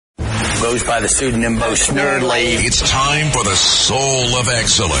Goes by the pseudonym Bo Snerdley. It's time for the Soul of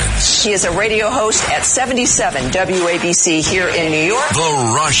Excellence. He is a radio host at 77 WABC here in New York.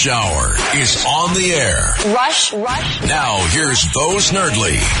 The Rush Hour is on the air. Rush. Now here's Bo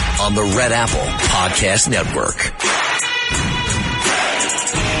Snerdley On the Red Apple Podcast Network.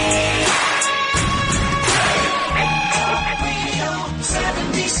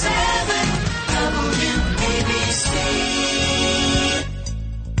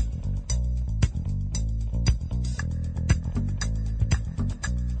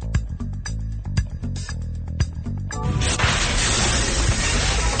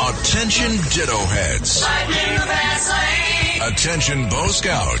 Attention Ditto Heads. Attention Bo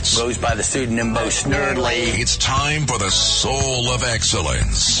Scouts. Goes by the pseudonym Bo Snerdley. It's time for the Soul of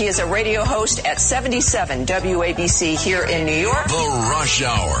Excellence. He is a radio host at 77 WABC here in New York. The Rush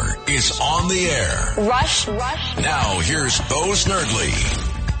Hour is on the air. Rush. Now here's Bo Snerdley.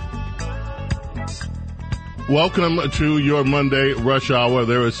 Welcome to your Monday Rush Hour.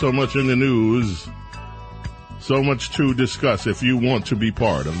 There is so much in the news. So much to discuss. If you want to be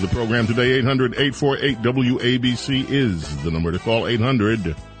part of the program today, 800-848-WABC is the number to call,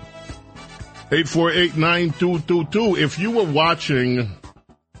 800-848-9222. If you were watching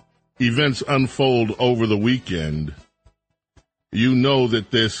events unfold over the weekend, you know that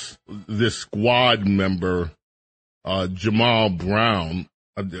this squad member, Jamal Bowman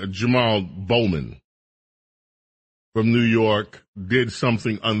from New York, did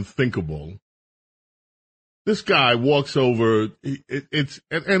something unthinkable. This guy walks over,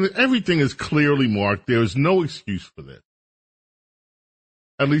 and everything is clearly marked. There is no excuse for this,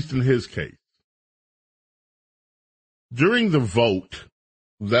 at least in his case. During the vote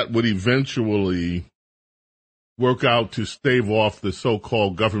that would eventually work out to stave off the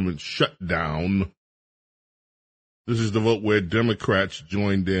so-called government shutdown, this is the vote where Democrats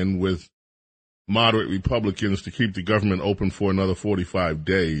joined in with moderate Republicans to keep the government open for another 45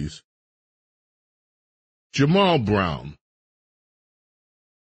 days. Jamal Brown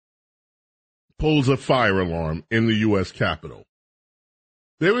pulls a fire alarm in the U.S. Capitol.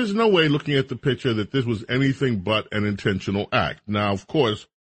 There is no way, looking at the picture, that this was anything but an intentional act. Now, of course,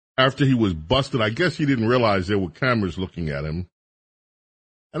 after he was busted, I guess he didn't realize there were cameras looking at him.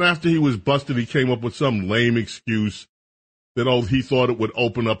 And after he was busted, he came up with some lame excuse that, he thought it would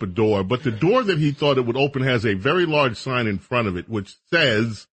open up a door. But the door that he thought it would open has a very large sign in front of it, which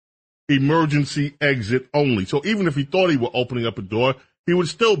says emergency exit only. So even if he thought he were opening up a door, he would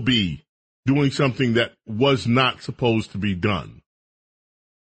still be doing something that was not supposed to be done.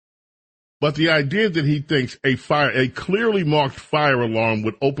 But the idea that he thinks a clearly marked fire alarm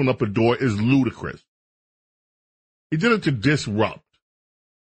would open up a door is ludicrous. He did it to disrupt.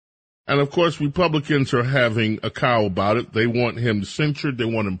 And of course, Republicans are having a cow about it. They want him censured. They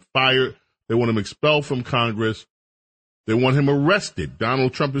want him fired. They want him expelled from Congress. They want him arrested.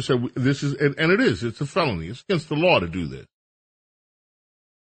 Donald Trump has said this is, and it is, it's a felony. It's against the law to do this.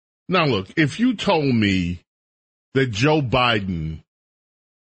 Now look, if you told me that Joe Biden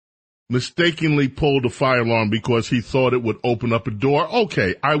mistakenly pulled a fire alarm because he thought it would open up a door,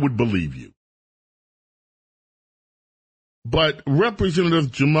 okay, I would believe you. But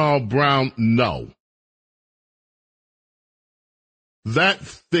Representative Jamal Brown, no. That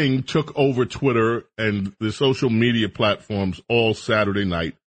thing took over Twitter and the social media platforms all Saturday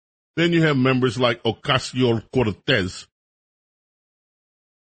night. Then you have members like Ocasio-Cortez,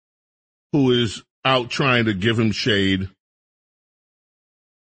 who is out trying to give him shade.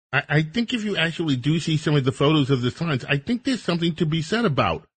 I think if you actually do see some of the photos of the signs, I think there's something to be said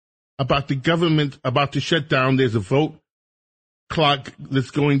about the government about to shut down. There's a vote clock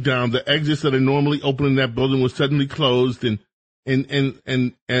that's going down. The exits that are normally open in that building was suddenly closed, and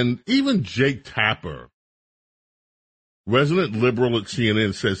even Jake Tapper, resident liberal at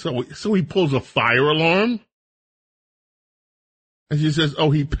CNN, says, so he pulls a fire alarm? And she says,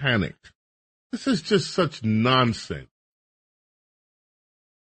 he panicked. This is just such nonsense.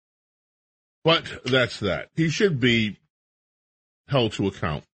 But that's that. He should be held to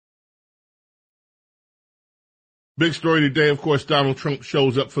account. Big story today, of course, Donald Trump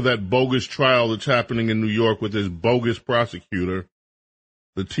shows up for that bogus trial that's happening in New York with his bogus prosecutor,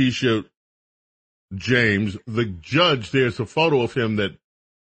 Letitia James. The judge, there's a photo of him that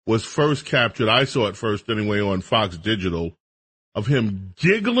was first captured, I saw it first anyway, on Fox Digital, of him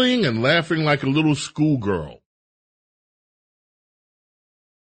giggling and laughing like a little schoolgirl.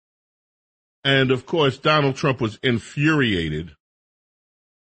 And, of course, Donald Trump was infuriated.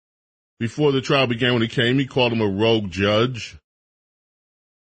 Before the trial began, when he came, he called him a rogue judge.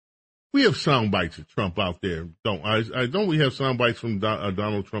 We have sound bites of Trump out there, don't we have sound bites from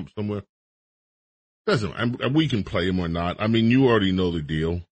Donald Trump somewhere? Doesn't, we can play him or not. I mean, you already know the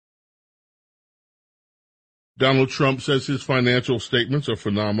deal. Donald Trump says his financial statements are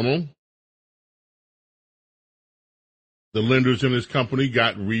phenomenal. The lenders in his company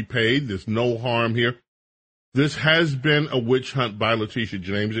got repaid. There's no harm here. This has been a witch hunt by Letitia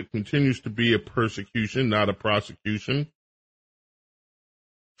James. It continues to be a persecution, not a prosecution.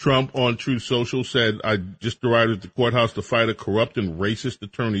 Trump on Truth Social said, I just arrived at the courthouse to fight a corrupt and racist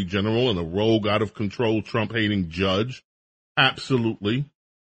attorney general and a rogue, out-of-control, Trump-hating judge. Absolutely.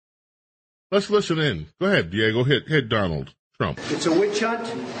 Let's listen in. Go ahead, Diego. Hit Donald Trump. It's a witch hunt.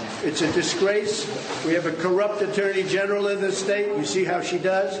 It's a disgrace. We have a corrupt attorney general in this state. You see how she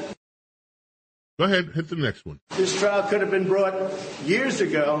does? Go ahead. Hit the next one. This trial could have been brought years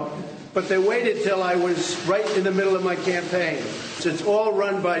ago, but they waited till I was right in the middle of my campaign. So it's all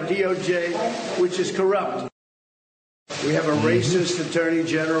run by DOJ, which is corrupt. We have a racist attorney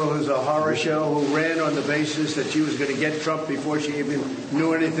general who's a horror show, who ran on the basis that she was going to get Trump before she even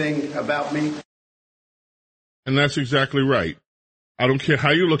knew anything about me. And that's exactly right. I don't care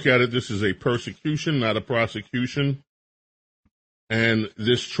how you look at it. This is a persecution, not a prosecution. And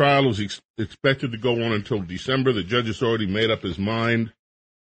this trial is expected to go on until December. The judge has already made up his mind.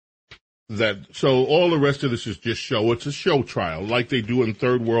 So all the rest of this is just show. It's a show trial, like they do in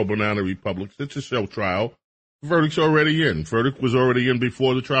third world banana republics. It's a show trial. Verdict's already in. Verdict was already in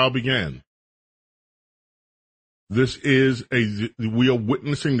before the trial began. We are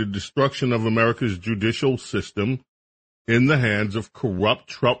witnessing the destruction of America's judicial system in the hands of corrupt,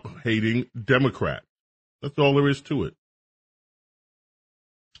 Trump-hating Democrats. That's all there is to it.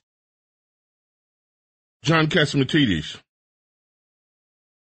 John Catsimatidis.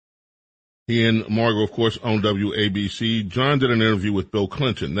 He and Margot, of course, own WABC. John did an interview with Bill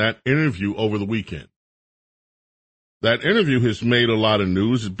Clinton. That interview over the weekend. That interview has made a lot of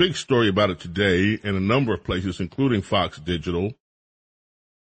news. There's a big story about it today in a number of places, including Fox Digital.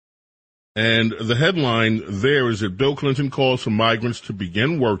 And the headline there is that Bill Clinton calls for migrants to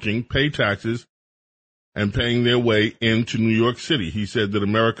begin working, pay taxes, and paying their way into New York City. He said that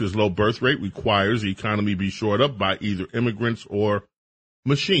America's low birth rate requires the economy be shored up by either immigrants or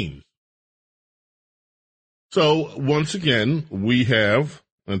machines. So, once again, we have,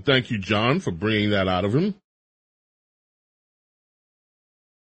 and thank you, John, for bringing that out of him.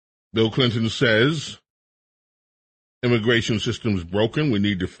 Bill Clinton says, immigration system's broken. We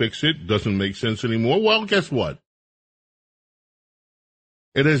need to fix it. Doesn't make sense anymore. Well, guess what?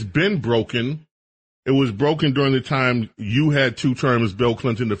 It has been broken. It was broken during the time you had 2 terms, Bill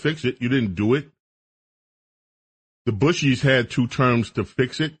Clinton, to fix it. You didn't do it. The Bushies had 2 terms to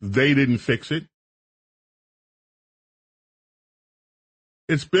fix it. They didn't fix it.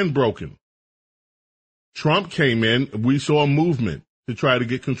 It's been broken. Trump came in. We saw a movement to try to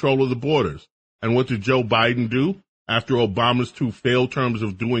get control of the borders. And what did Joe Biden do after Obama's 2 failed terms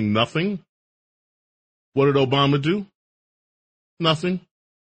of doing nothing? What did Obama do? Nothing.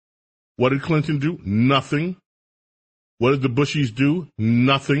 What did Clinton do? Nothing. What did the Bushies do?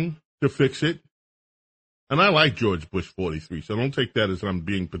 Nothing to fix it. And I like George Bush 43, so don't take that as I'm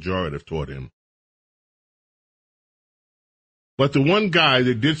being pejorative toward him. But the one guy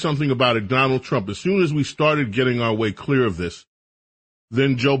that did something about it, Donald Trump, as soon as we started getting our way clear of this,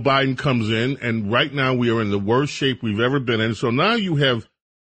 then Joe Biden comes in, and right now we are in the worst shape we've ever been in. So now you have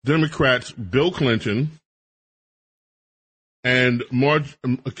Democrats, Bill Clinton, and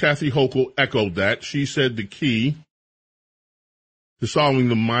Kathy Hochul echoed that. She said the key to solving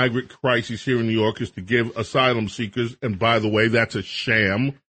the migrant crisis here in New York is to give asylum seekers, and by the way, that's a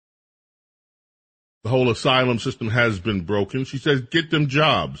sham. The whole asylum system has been broken. She says, get them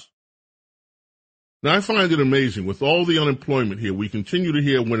jobs. Now, I find it amazing. With all the unemployment here, we continue to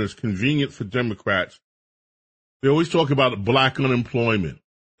hear when it's convenient for Democrats, they always talk about black unemployment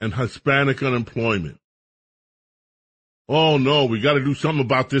and Hispanic unemployment. Oh, no, we got to do something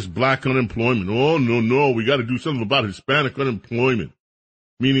about this black unemployment. Oh, no, we got to do something about Hispanic unemployment,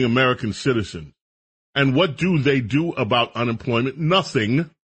 meaning American citizens. And what do they do about unemployment? Nothing.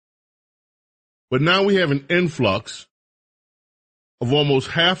 But now we have an influx of almost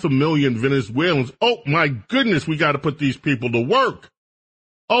 500,000 Venezuelans. Oh, my goodness, we got to put these people to work.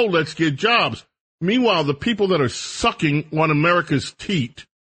 Oh, let's get jobs. Meanwhile, the people that are sucking on America's teat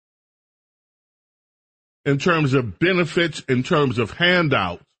in terms of benefits, in terms of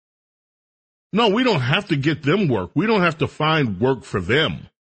handouts, no, we don't have to get them work. We don't have to find work for them.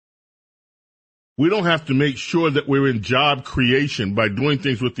 We don't have to make sure that we're in job creation by doing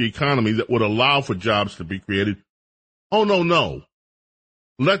things with the economy that would allow for jobs to be created. Oh, no.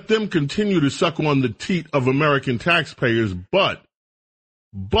 Let them continue to suck on the teat of American taxpayers, but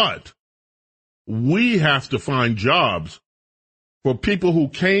We have to find jobs for people who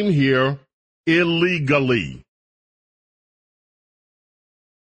came here illegally.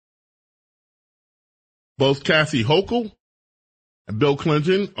 Both Kathy Hochul and Bill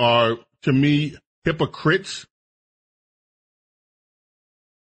Clinton are, to me, hypocrites.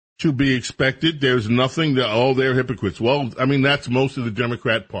 To be expected. There's nothing that, oh, they're hypocrites. Well, I mean, that's most of the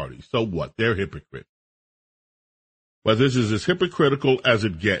Democrat Party. So what? They're hypocrites. But this is as hypocritical as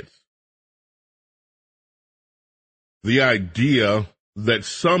it gets. The idea that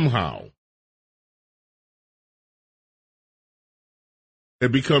somehow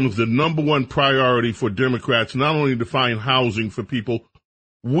it becomes the number one priority for Democrats not only to find housing for people.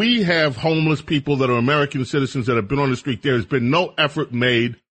 We have homeless people that are American citizens that have been on the street. There has been no effort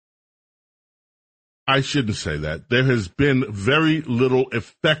made. I shouldn't say that. There has been very little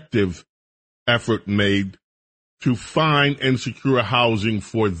effective effort made to find and secure housing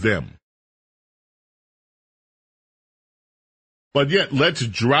for them. But yet, let's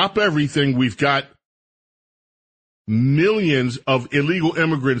drop everything. We've got millions of illegal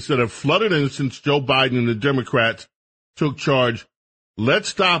immigrants that have flooded in since Joe Biden and the Democrats took charge. Let's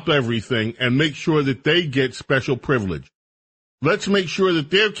stop everything and make sure that they get special privilege. Let's make sure that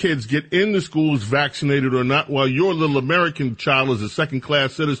their kids get into schools vaccinated or not, while your little American child is a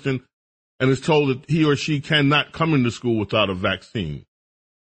second-class citizen and is told that he or she cannot come into school without a vaccine.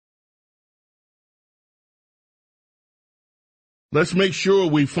 Let's make sure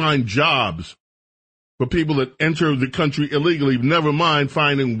we find jobs for people that enter the country illegally, never mind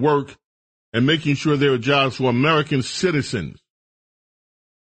finding work and making sure there are jobs for American citizens.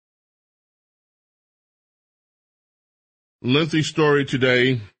 Lengthy story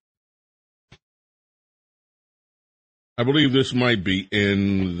today. I believe this might be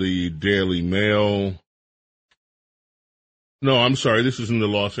in the Daily Mail. No, I'm sorry. This is in the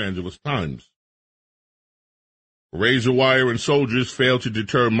Los Angeles Times. Razor wire and soldiers fail to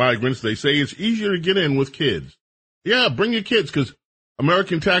deter migrants. They say it's easier to get in with kids. Yeah, bring your kids, because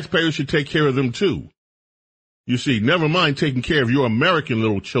American taxpayers should take care of them too. You see, never mind taking care of your American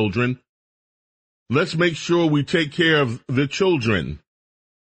little children. Let's make sure we take care of the children.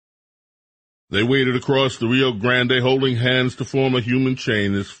 They waded across the Rio Grande holding hands to form a human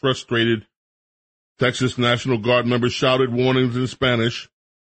chain as frustrated Texas National Guard members shouted warnings in Spanish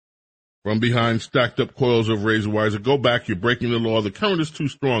from behind stacked up coils of razor wires. Go back, you're breaking the law. The current is too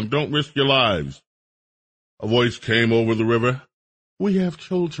strong. Don't risk your lives. A voice came over the river. We have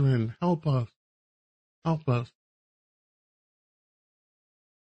children. Help us. Help us.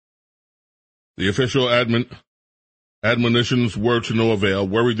 The official admonitions were to no avail.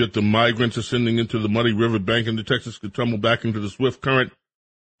 Worried that the migrants ascending into the muddy riverbank into Texas could tumble back into the swift current,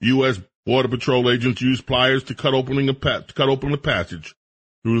 U.S. Border Patrol agents used pliers to cut open the passage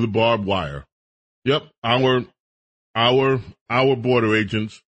through the barbed wire. Yep, our border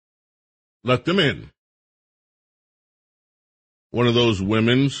agents let them in. One of those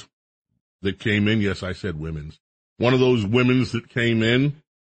women's that came in, yes, I said women's. One of those women's that came in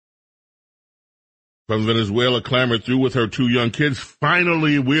from Venezuela clambered through with her 2 young kids.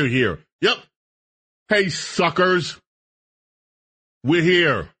 Finally, we're here. Yep. Hey, suckers. We're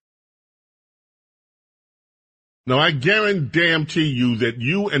here. Now, I guarantee you that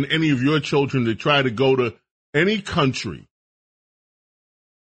you and any of your children that try to go to any country,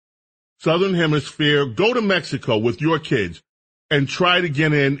 Southern Hemisphere, go to Mexico with your kids and try to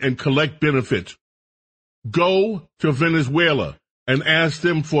get in and collect benefits. Go to Venezuela and ask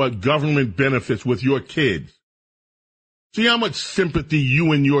them for government benefits with your kids. See how much sympathy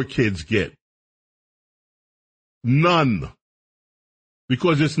you and your kids get. None.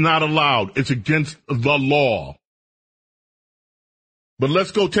 Because it's not allowed. It's against the law. But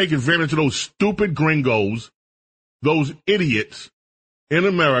let's go take advantage of those stupid gringos, those idiots in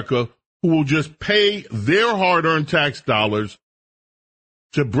America who will just pay their hard-earned tax dollars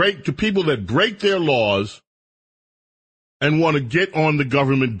to people that break their laws and want to get on the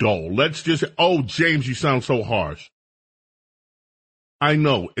government dole. Let's just, oh, James, you sound so harsh. I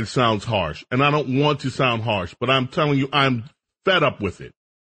know it sounds harsh, and I don't want to sound harsh, but I'm telling you, I'm fed up with it.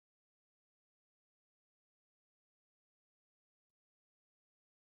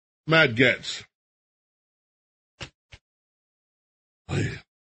 Matt Gaetz.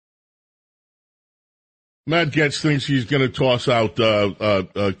 Matt Gaetz thinks he's going to toss out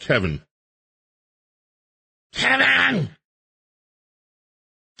Kevin. Kevin!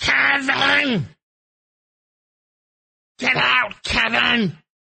 Kevin! Get out, Kevin!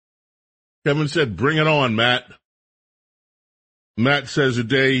 Kevin said, bring it on, Matt. Matt says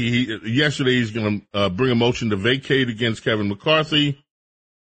yesterday he's going to bring a motion to vacate against Kevin McCarthy.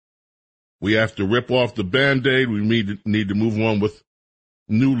 We have to rip off the Band-Aid. We need to move on with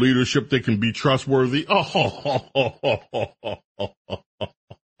new leadership that can be trustworthy.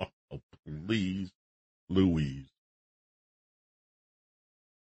 Please, Louise.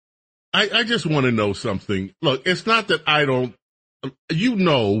 I just want to know something. Look, it's not that I don't,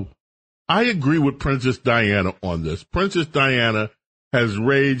 I agree with Princess Diana on this. Princess Diana has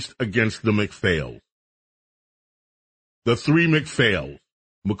raged against the McPhails. The three McPhails.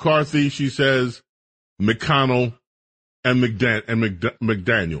 McCarthy, she says, McConnell, and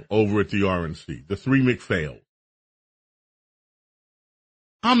McDaniel over at the RNC. The three McPhails.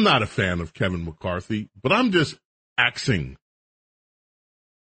 I'm not a fan of Kevin McCarthy, but I'm just axing.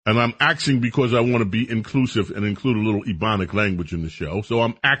 And I'm axing because I want to be inclusive and include a little Ebonic language in the show. So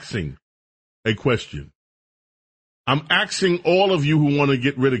I'm axing a question. I'm axing all of you who want to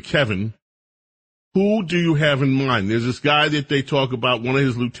get rid of Kevin. Who do you have in mind? There's this guy that they talk about, one of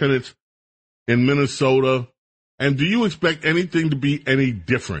his lieutenants in Minnesota. And do you expect anything to be any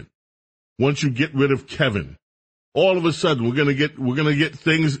different once you get rid of Kevin? All of a sudden, we're gonna get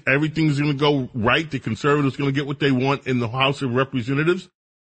things. Everything's gonna go right. The conservatives gonna get what they want in the House of Representatives.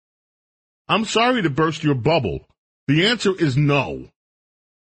 I'm sorry to burst your bubble. The answer is no.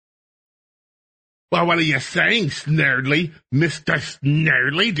 Well, what are you saying, Snerdley? Mr.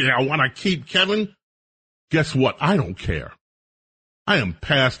 Snerdley? Do you want to keep Kevin? Guess what? I don't care. I am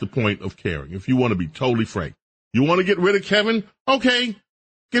past the point of caring, if you want to be totally frank. You want to get rid of Kevin? Okay,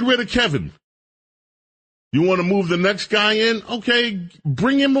 get rid of Kevin. You want to move the next guy in? Okay,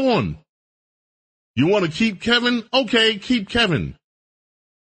 bring him on. You want to keep Kevin? Okay, keep Kevin.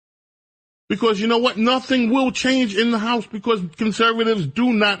 Because you know what? Nothing will change in the House because conservatives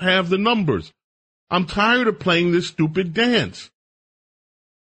do not have the numbers. I'm tired of playing this stupid dance.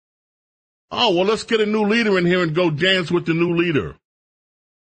 Oh, well, let's get a new leader in here and go dance with the new leader.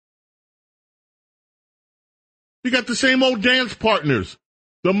 You got the same old dance partners.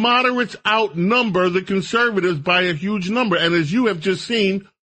 The moderates outnumber the conservatives by a huge number. And as you have just seen,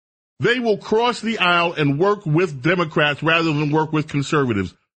 they will cross the aisle and work with Democrats rather than work with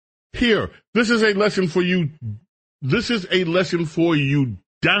conservatives. Here, this is a lesson for you. This is a lesson for you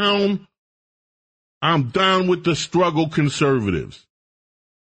down. I'm down with the struggle conservatives.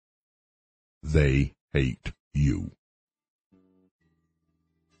 They hate you.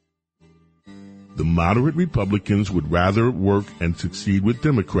 The moderate Republicans would rather work and succeed with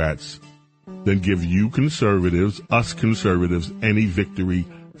Democrats than give you conservatives, us conservatives, any victory.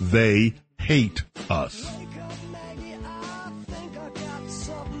 They hate us.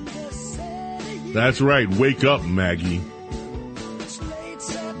 That's right. Wake up, Maggie.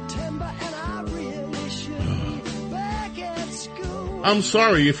 I'm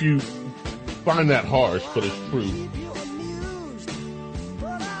sorry if you find that harsh, but it's true.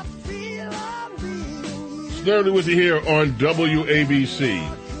 Snerdley with you here on WABC.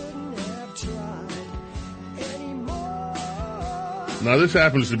 Now, this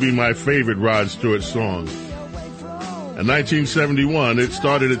happens to be my favorite Rod Stewart song. In 1971, it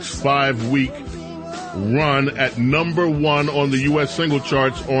started its 5-week run at number 1 on the U.S. single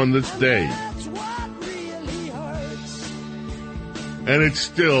charts on this day. And it's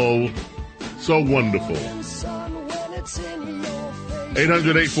still so wonderful.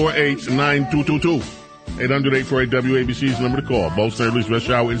 800-848-9222. 800-848-WABC's number to call. Bo Snerdley's Rush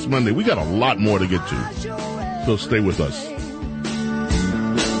Hour. It's Monday. We got a lot more to get to. So stay with us.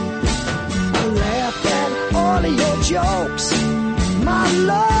 I laughed at all of your jokes. My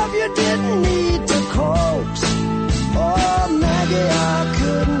love, you didn't need to coax. Oh, Maggie, I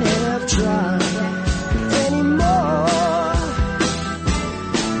couldn't have tried anymore.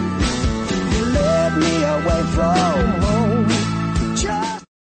 You led me away from home.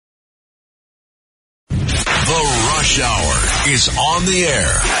 The Rush Hour is on the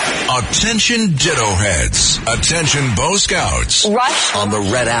air. Attention Ditto Heads. Attention Bo Scouts. Rush on the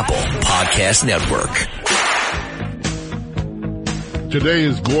Red Apple Podcast Network. Today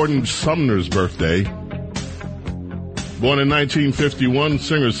is Gordon Sumner's birthday. Born in 1951,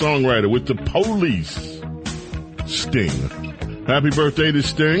 singer-songwriter with the Police. Sting. Happy birthday to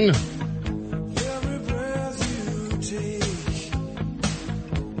Sting.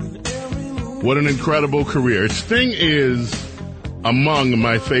 What an incredible career. Sting is among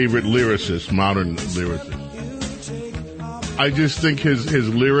my favorite lyricists, modern lyricists. I just think his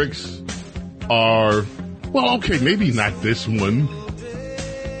lyrics are, well, okay, maybe not this one.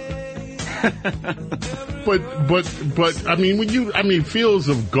 but I mean, Fields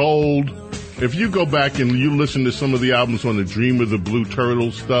of Gold. If you go back and you listen to some of the albums on the Dream of the Blue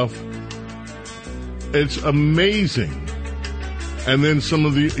Turtle stuff, it's amazing And then some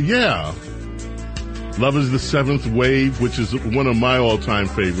of the, Love is the Seventh Wave, which is one of my all-time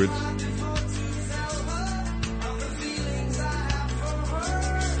favorites.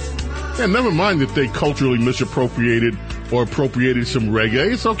 Yeah, never mind that they culturally misappropriated or appropriated some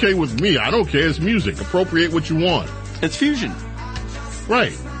reggae. It's okay with me. I don't care. It's music. Appropriate what you want. It's fusion.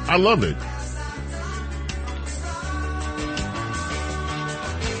 Right. I love it.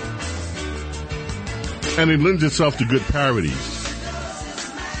 And it lends itself to good parodies.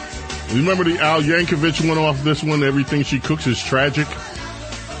 Remember the Al Yankovic went off this one, Everything She Cooks is Tragic?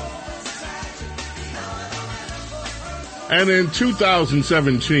 And in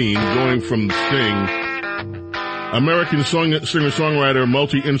 2017, going from Sting, American singer-songwriter,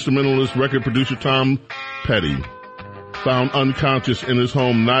 multi-instrumentalist, record producer Tom Petty found unconscious in his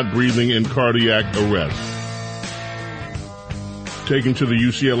home, not breathing, in cardiac arrest. Taken to the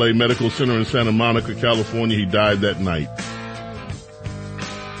UCLA Medical Center in Santa Monica, California, he died that night.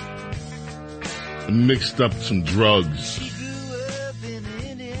 Mixed up some drugs.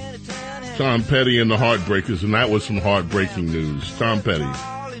 Tom Petty and the Heartbreakers, and that was some heartbreaking news. Tom Petty.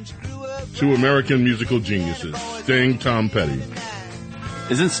 Two American musical geniuses. Sting, Tom Petty.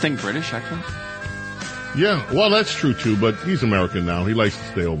 Isn't Sting British, actually? Yeah, well, that's true, too, but he's American now. He likes to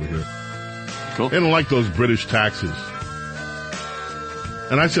stay over here. Cool. They don't like those British taxes.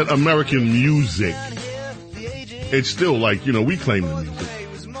 And I said American music. It's still like, we claim the music.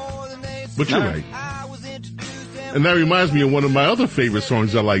 But you're right. And that reminds me of one of my other favorite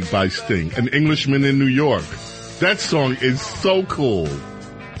songs I like by Sting, An Englishman in New York. That song is so cool.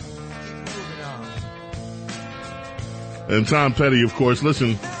 And Tom Petty, of course,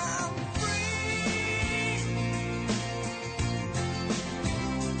 listen.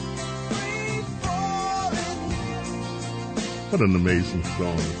 What an amazing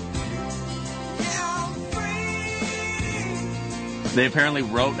song. They apparently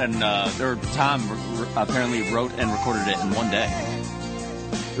wrote Tom apparently wrote and recorded it in one day.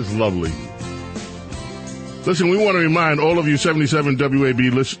 It's lovely. Listen, we want to remind all of you 77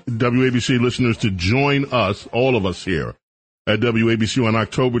 WABC listeners to join us, all of us here, at WABC on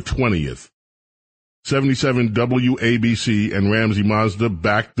October 20th. 77 WABC and Ramsey Mazda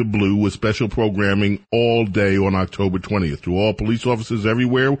back the blue with special programming all day on October 20th. To all police officers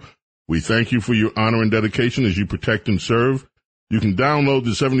everywhere, we thank you for your honor and dedication as you protect and serve. You can download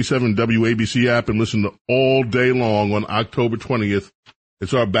the 77 WABC app and listen to all day long on October 20th.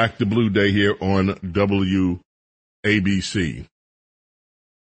 It's our Back to Blue Day here on WABC.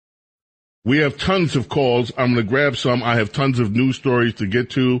 We have tons of calls. I'm going to grab some. I have tons of news stories to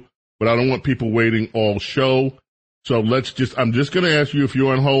get to, but I don't want people waiting all show. So I'm just going to ask you, if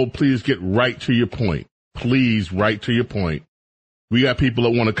you're on hold, please get right to your point. Please, right to your point. We got people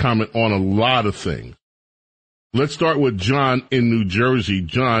that want to comment on a lot of things. Let's start with John in New Jersey.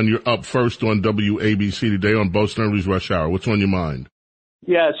 John, you're up first on WABC today on Bo Snerdley's Rush Hour. What's on your mind?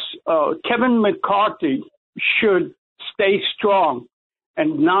 Yes, Kevin McCarthy should stay strong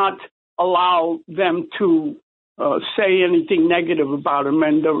and not allow them to say anything negative about him.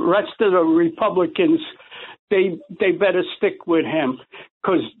 And the rest of the Republicans, they better stick with him,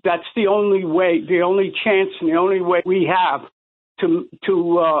 because that's the only way, the only chance, and the only way we have to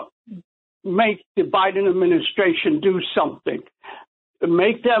make the Biden administration do something.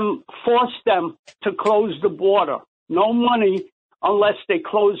 Force them to close the border. No money unless they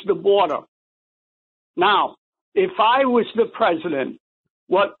close the border. Now, if I was the president,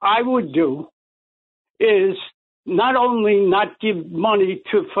 what I would do is not only not give money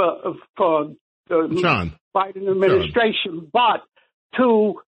for the Biden administration, but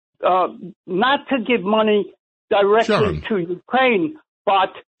to not to give money directly to Ukraine,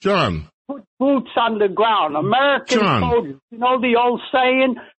 but put boots on the ground. American soldiers. You know the old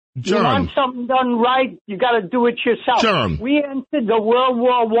saying, you want something done right, you got to do it yourself. We entered the World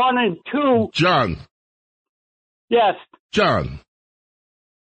War I and II. Yes.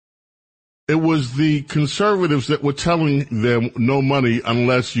 It was the conservatives that were telling them no money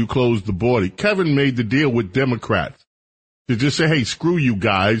unless you close the border. Kevin made the deal with Democrats to just say, hey, screw you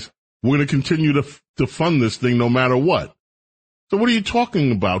guys. We're going to continue to fund this thing no matter what. So what are you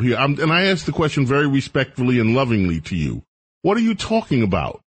talking about here? And I ask the question very respectfully and lovingly to you. What are you talking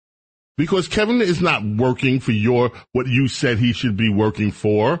about? Because Kevin is not working for what you said he should be working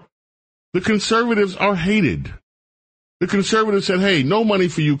for. The conservatives are hated. The conservatives said, hey, no money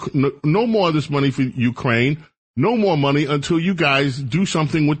for you, no more of this money for Ukraine, no more money until you guys do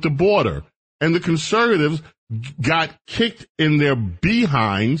something with the border. And the conservatives got kicked in their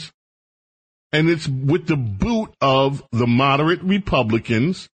behinds, and it's with the boot of the moderate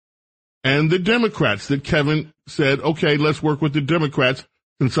Republicans and the Democrats that Kevin said, okay, let's work with the Democrats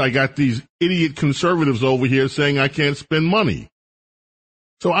since I got these idiot conservatives over here saying I can't spend money.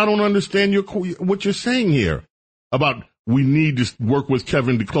 So I don't understand what you're saying here about we need to work with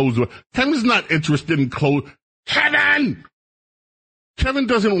Kevin to close the... Kevin's not interested in close... Kevin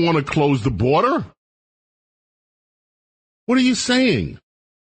doesn't want to close the border. What are you saying?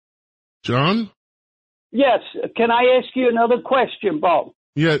 John? Yes. Can I ask you another question, Bo?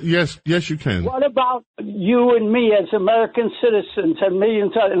 Yeah, yes, you can. What about you and me as American citizens and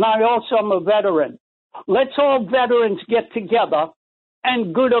millions of, and I also am a veteran. Let's all veterans get together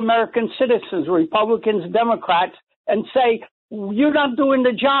and good American citizens, Republicans, Democrats, and say, you're not doing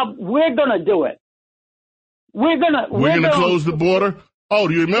the job. We're going to do it. We're going to close the border? Oh,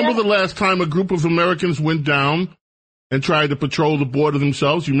 do you remember the last time a group of Americans went down and tried to patrol the border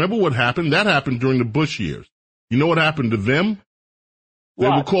themselves? You remember what happened? That happened during the Bush years. You know what happened to them? They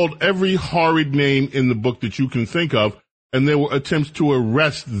were called every horrid name in the book that you can think of, and there were attempts to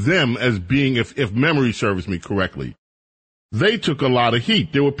arrest them as being, if memory serves me correctly. They took a lot of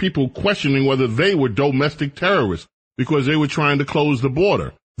heat. There were people questioning whether they were domestic terrorists because they were trying to close the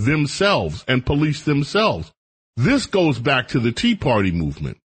border themselves and police themselves. This goes back to the Tea Party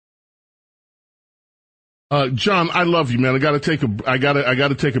movement. John, I love you, man. I gotta take a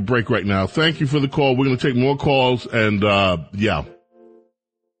break right now. Thank you for the call. We're gonna take more calls and,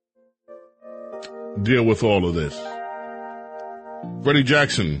 deal with all of this. Freddie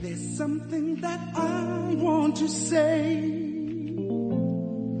Jackson. There's something that I want to say,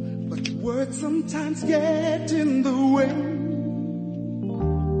 but words sometimes get in the way.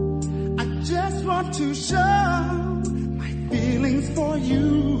 I just want to show my feelings for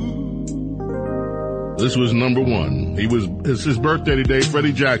you. This was number one. It's his birthday today,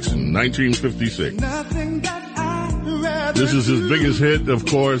 Freddie Jackson, 1956. This is his biggest hit, of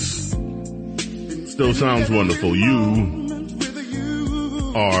course. Still sounds wonderful. You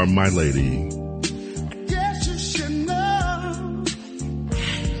are my lady.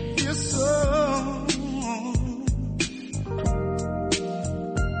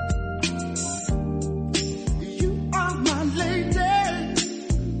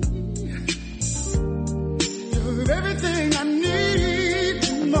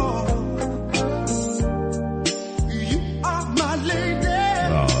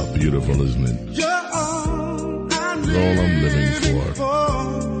 Beautiful, isn't it? All I'm living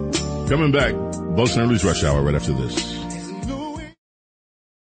for. Coming back, Boss and Early's Rush Hour right after this.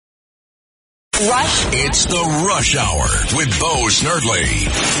 It's the Rush Hour with Bo Snerdley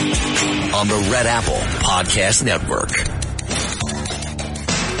on the Red Apple Podcast Network.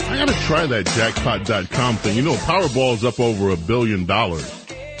 I gotta try that jackpot.com thing. You know, Powerball's up over $1 billion. Go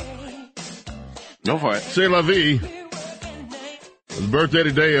for it. C'est la vie. The birthday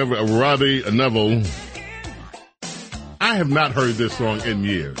today of Robbie Neville. I have not heard this song in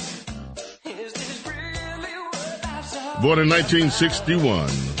years. Born in 1961.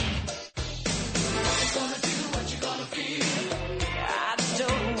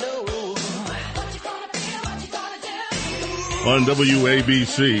 On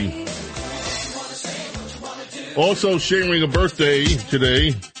WABC. Also sharing a birthday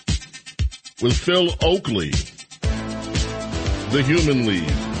today with Phil Oakley. The Human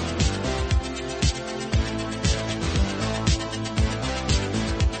League.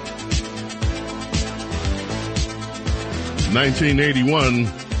 (1981).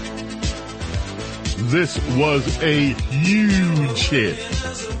 This was a huge hit.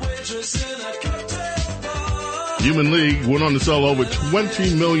 Human League went on to sell over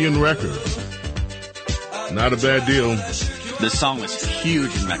 20 million records. Not a bad deal. This song was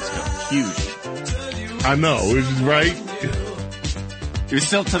huge in Mexico. Huge. I know, right? You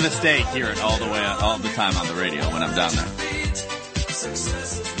still to this day hear it all the time on the radio when I'm down there.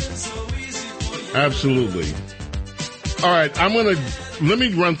 Absolutely. All right, let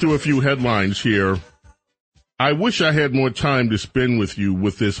me run through a few headlines here. I wish I had more time to spend with you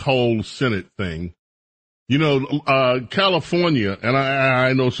with this whole Senate thing. You know, California, and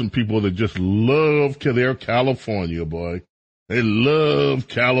I know some people that just love their California, boy. They love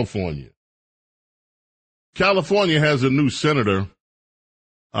California. California has a new senator.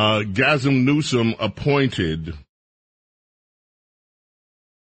 Gavin Newsom appointed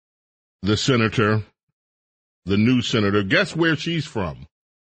the new senator. Guess where she's from?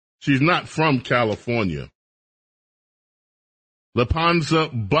 She's not from California. Laphonza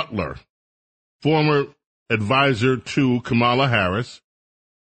Butler, former advisor to Kamala Harris.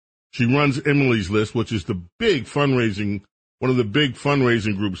 She runs Emily's List, which is one of the big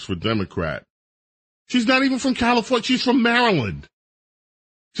fundraising groups for Democrat. She's not even from California. She's from Maryland.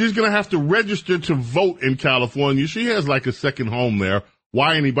 She's going to have to register to vote in California. She has like a second home there.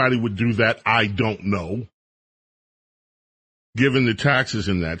 Why anybody would do that, I don't know, given the taxes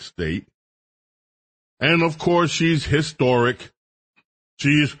in that state. And, of course, she's historic.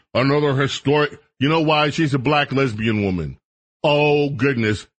 She's another historic. You know why? She's a black lesbian woman. Oh,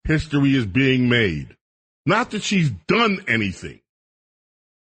 goodness. History is being made. Not that she's done anything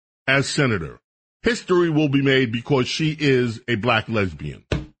as senator. History will be made because she is a black lesbian.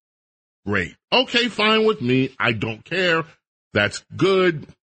 Great. Okay, fine with me. I don't care. That's good.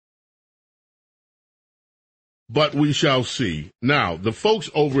 But we shall see. Now, the folks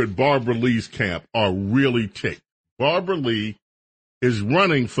over at Barbara Lee's camp are really ticked. Barbara Lee is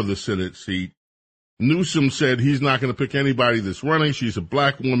running for the Senate seat. Newsom said he's not going to pick anybody that's running. She's a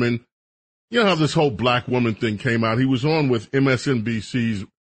black woman. You know how this whole black woman thing came out? He was on with MSNBC's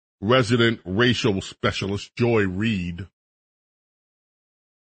resident racial specialist, Joy Reid.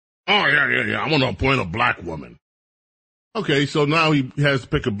 Oh, yeah. I want to appoint a black woman. Okay, so now he has to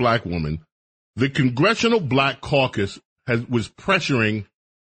pick a black woman. The Congressional Black Caucus was pressuring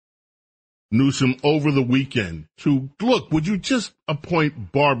Newsom over the weekend to, look, would you just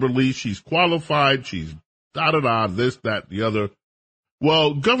appoint Barbara Lee? She's qualified. She's da-da-da, this, that, the other.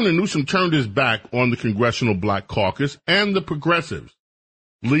 Well, Governor Newsom turned his back on the Congressional Black Caucus and the progressives.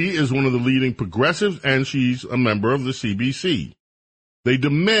 Lee is one of the leading progressives, and she's a member of the CBC. They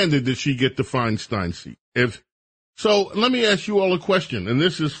demanded that she get the Feinstein seat. So let me ask you all a question, and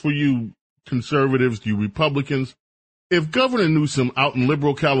this is for you conservatives, you Republicans. If Governor Newsom out in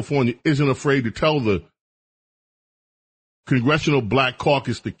liberal California isn't afraid to tell the Congressional Black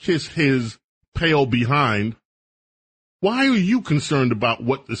Caucus to kiss his pale behind, why are you concerned about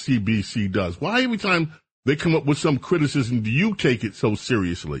what the CBC does? Why every time they come up with some criticism do you take it so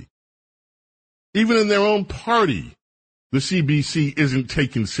seriously? Even in their own party, the CBC isn't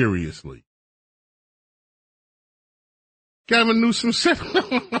taken seriously. Gavin Newsom said,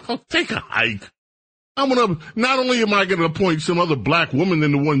 take a hike. Not only am I going to appoint some other black woman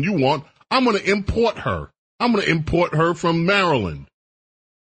than the one you want, I'm going to import her. I'm going to import her from Maryland.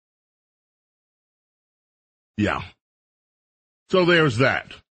 Yeah. So there's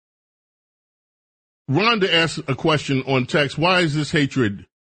that. Rhonda asked a question on text. Why is this hatred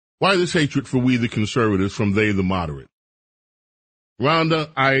for we the conservatives from they the moderate?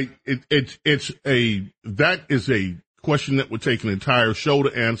 Rhonda, that is a question that would take an entire show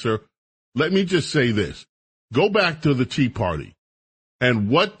to answer. Let me just say this. Go back to the Tea Party and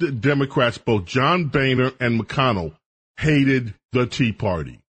what the Democrats, both John Boehner and McConnell, hated the Tea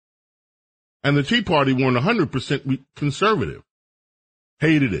Party. And the Tea Party weren't 100% conservative.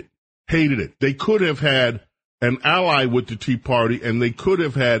 Hated it. They could have had an ally with the Tea Party, and they could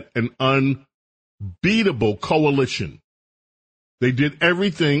have had an unbeatable coalition. They did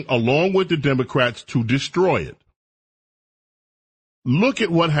everything along with the Democrats to destroy it. Look at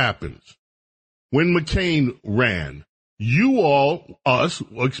what happens. When McCain ran, you all, us,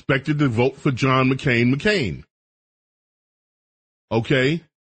 expected to vote for John McCain. Okay?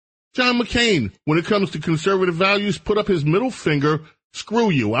 John McCain, when it comes to conservative values, put up his middle finger.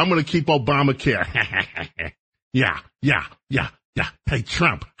 Screw you. I'm going to keep Obamacare. Yeah. Hey,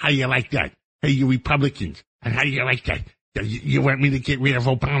 Trump, how you like that? Hey, you Republicans, and how do you like that? You want me to get rid of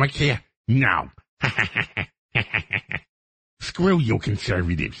Obamacare? No. Screw you,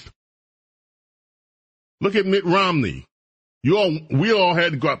 conservatives. Look at Mitt Romney. We all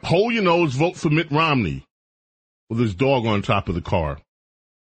had to go up, hold your nose, vote for Mitt Romney with his dog on top of the car.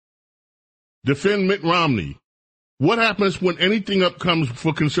 Defend Mitt Romney. What happens when anything up comes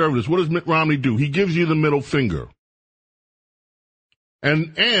for conservatives? What does Mitt Romney do? He gives you the middle finger.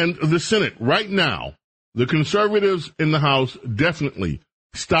 And the Senate right now, the conservatives in the House definitely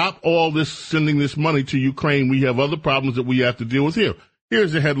stop all this sending this money to Ukraine. We have other problems that we have to deal with here.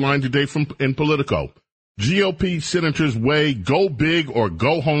 Here's the headline today in Politico. GOP senators weigh go big or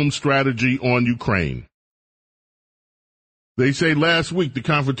go home strategy on Ukraine. They say last week the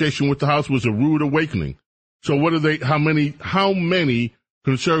confrontation with the House was a rude awakening. So how many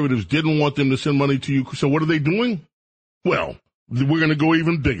conservatives didn't want them to send money to Ukraine? So what are they doing? Well, we're going to go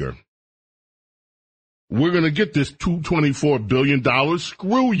even bigger. We're going to get this $224 billion.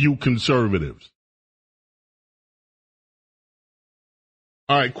 Screw you, conservatives.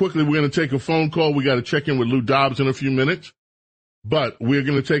 All right, quickly, we're going to take a phone call. We got to check in with Lou Dobbs in a few minutes. But we're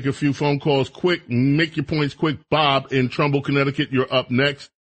going to take a few phone calls quick. Make your points quick. Bob in Trumbull, Connecticut, you're up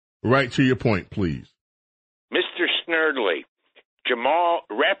next. Right to your point, please. Mr. Snerdley,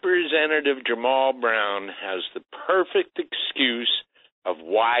 Representative Jamal Brown has the perfect excuse of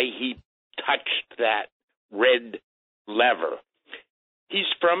why he touched that red lever. He's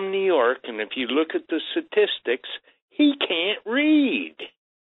from New York, and if you look at the statistics, he can't read.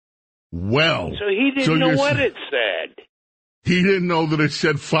 Well, so he didn't know what it said. He didn't know that it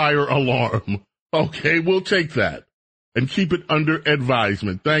said fire alarm. Okay, we'll take that and keep it under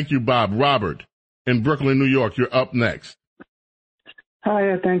advisement. Thank you, Bob. Robert in Brooklyn, New York, you're up next.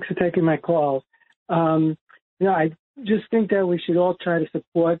 Hi, thanks for taking my call. I just think that we should all try to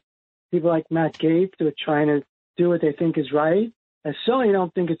support people like Matt Gaetz who are trying to do what they think is right. I certainly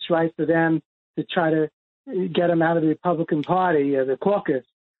don't think it's right for them to try to get him out of the Republican Party, the caucus,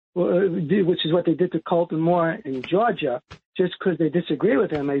 which is what they did to Colton Moore in Georgia, just because they disagree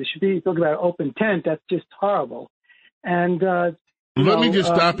with him. They should be talking about open tent. That's just horrible. And let me just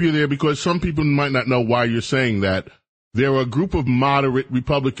stop you there, because some people might not know why you're saying that. There are a group of moderate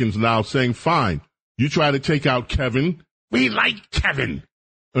Republicans now saying, fine, you try to take out Kevin. We like Kevin.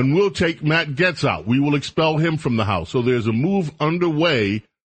 And we'll take Matt Gaetz out. We will expel him from the House. So there's a move underway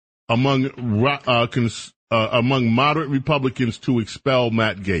among moderate Republicans to expel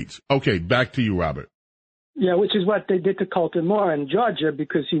Matt Gaetz. Okay, back to you, Robert. Yeah, which is what they did to Colton Moore in Georgia,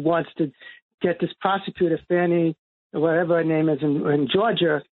 because he wants to get this prosecutor, Fannie, whatever her name is in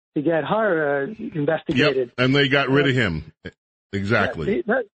Georgia, to get her investigated. Yep, and they got rid of him. Exactly.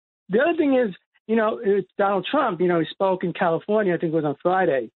 The other thing is, it's Donald Trump. He spoke in California, I think it was on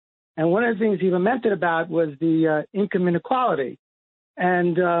Friday. And one of the things he lamented about was the income inequality.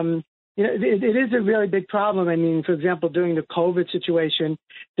 And, it is a really big problem. I mean, for example, during the COVID situation,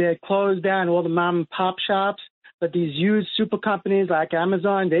 they had closed down all the mom and pop shops. But these huge super companies like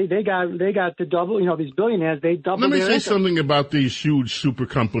Amazon, they got the double, these billionaires, they doubled. Let me say income. something about these huge super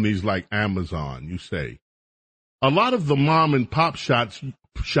companies like Amazon, you say. A lot of the mom and pop shops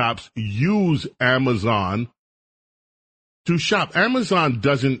use Amazon to shop. Amazon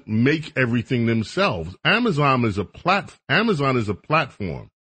doesn't make everything themselves. Amazon is a platform.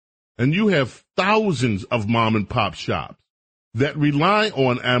 And you have thousands of mom and pop shops that rely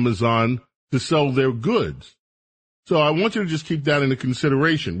on Amazon to sell their goods. So I want you to just keep that into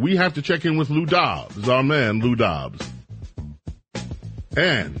consideration. We have to check in with Lou Dobbs, our man, Lou Dobbs.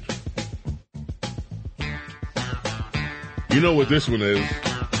 And you know what this one is.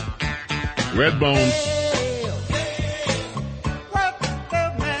 Redbone.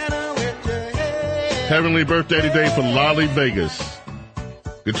 Heavenly birthday today for Lolly Vegas.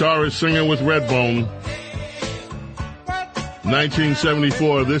 Guitarist, singer with Redbone.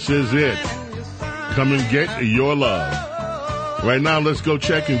 1974, this is it. Come and get your love. Right now, let's go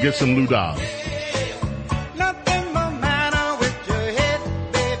check and get some Lou Dobbs.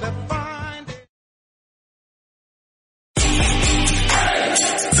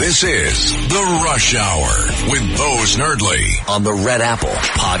 This is The Rush Hour with Bo Snerdley on the Red Apple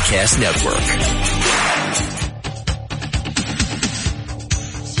Podcast Network.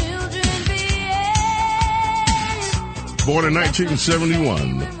 Born in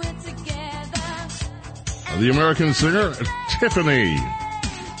 1971. The American singer, Tiffany.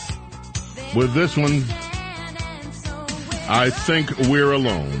 With this one, I Think We're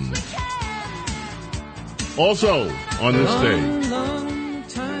Alone. Also, on this day, long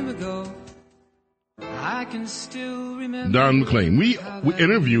time ago, I can still remember. Don McLean. We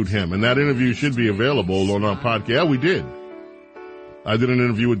interviewed him, and that interview should be available on our podcast. Yeah, we did. I did an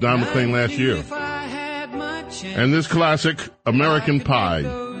interview with Don McLean last year. And this classic, American Pie.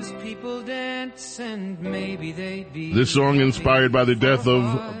 This song inspired by the death of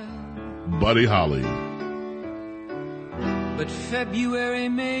Buddy Holly. But February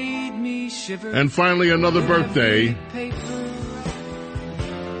made me shiver. And finally, another birthday.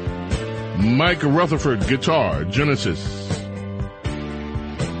 Mike Rutherford, guitar, Genesis.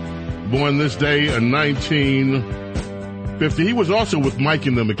 Born this day in 1950. He was also with Mike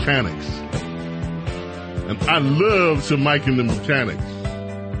and the Mechanics. And I love some Mike and the Mechanics.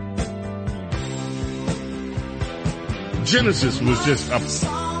 Genesis was just a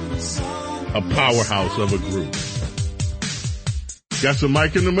powerhouse of a group. Got some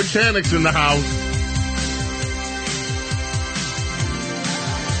Mike and the Mechanics in the house.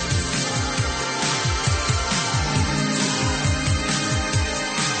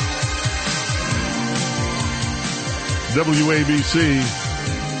 WABC.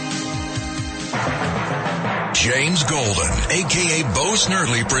 James Golden, a.k.a. Bo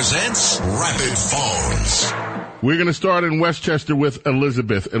Snerdley, presents Rapid Phones. We're going to start in Westchester with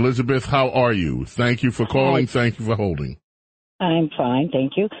Elizabeth. Elizabeth, how are you? Thank you for calling. Thank you for holding. I'm fine,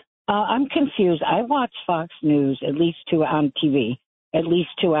 thank you. I'm confused. I watch Fox News on TV, at least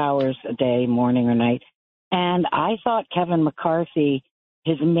 2 hours a day, morning or night. And I thought Kevin McCarthy,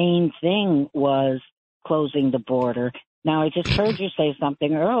 his main thing was closing the border. Now, I just heard you say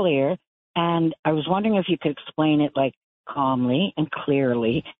something earlier, and I was wondering if you could explain it like calmly and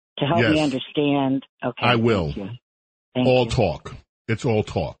clearly to help me understand. Okay, I will. Thank all you. talk. It's all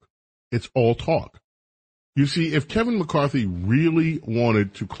talk. It's all talk. You see, if Kevin McCarthy really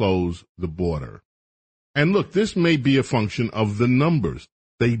wanted to close the border, and look, this may be a function of the numbers.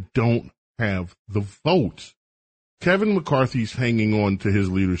 They don't have the votes. Kevin McCarthy's hanging on to his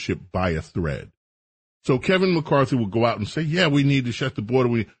leadership by a thread. So Kevin McCarthy will go out and say, yeah, we need to shut the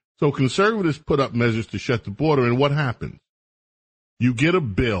border. So conservatives put up measures to shut the border, and what happens? You get a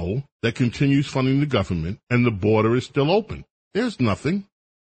bill that continues funding the government, and the border is still open. There's nothing.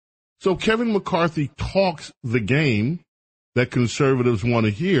 So Kevin McCarthy talks the game that conservatives want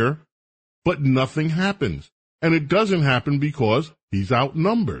to hear, but nothing happens. And it doesn't happen because he's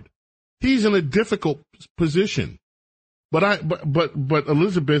outnumbered. He's in a difficult position. But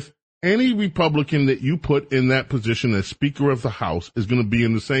Elizabeth, any Republican that you put in that position as Speaker of the House is going to be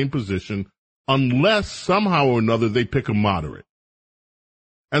in the same position unless somehow or another they pick a moderate.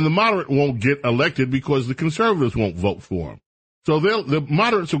 And the moderate won't get elected because the conservatives won't vote for him. So the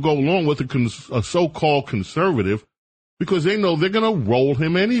moderates will go along with a so-called conservative because they know they're going to roll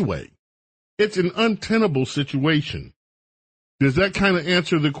him anyway. It's an untenable situation. Does that kind of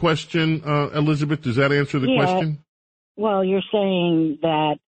answer the question, Elizabeth? Does that answer the question? Well, you're saying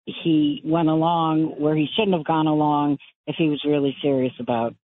that he went along where he shouldn't have gone along if he was really serious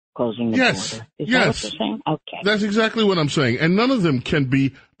about closing the border. Is that what you're saying? Okay. That's exactly what I'm saying. And none of them can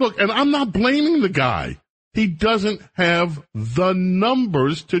be, look, and I'm not blaming the guy. He doesn't have the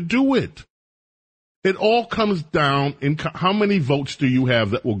numbers to do it. It all comes down in how many votes do you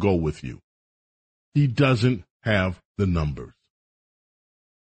have that will go with you? He doesn't have the numbers.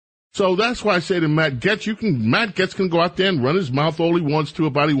 So that's why I say to Matt Gaetz, Matt Gaetz can go out there and run his mouth all he wants to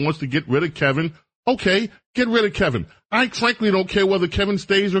about he wants to get rid of Kevin. Okay, get rid of Kevin. I frankly don't care whether Kevin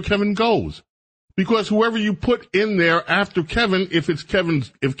stays or Kevin goes. Because whoever you put in there after Kevin, if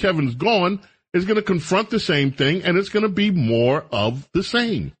Kevin's gone, is going to confront the same thing, and it's going to be more of the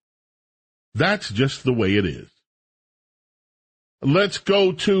same. That's just the way it is. Let's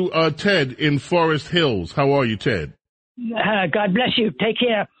go to Ted in Forest Hills. How are you, Ted? God bless you. Take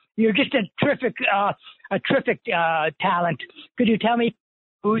care. You're just a terrific talent. Could you tell me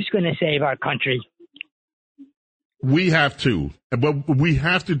who's going to save our country? We have to, but we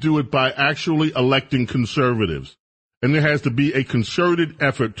have to do it by actually electing conservatives. And there has to be a concerted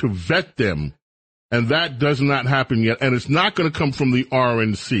effort to vet them. And that does not happen yet. And it's not going to come from the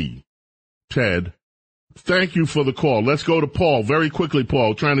RNC. Ted, thank you for the call. Let's go to Paul very quickly,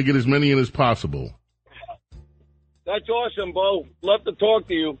 Paul, trying to get as many in as possible. That's awesome, Bo. Love to talk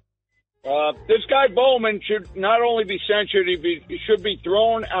to you. This guy Bowman should not only be censured, he should be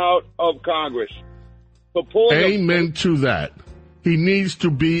thrown out of Congress. Amen to that. He needs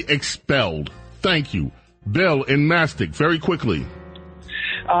to be expelled. Thank you. Bill in Mastic, very quickly.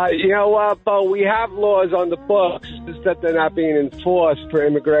 You know what, Bo, we have laws on the books, just that they're not being enforced for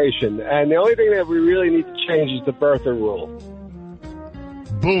immigration. And the only thing that we really need to change is the birther rule.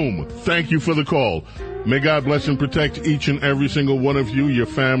 Boom. Thank you for the call. May God bless and protect each and every single one of you, your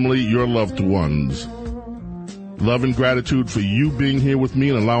family, your loved ones. Love and gratitude for you being here with me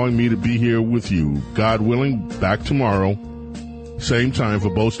and allowing me to be here with you. God willing, back tomorrow, same time for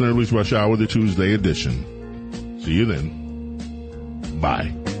Bo Snerdley's Rush Hour, the Tuesday edition. See you then.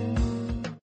 Bye.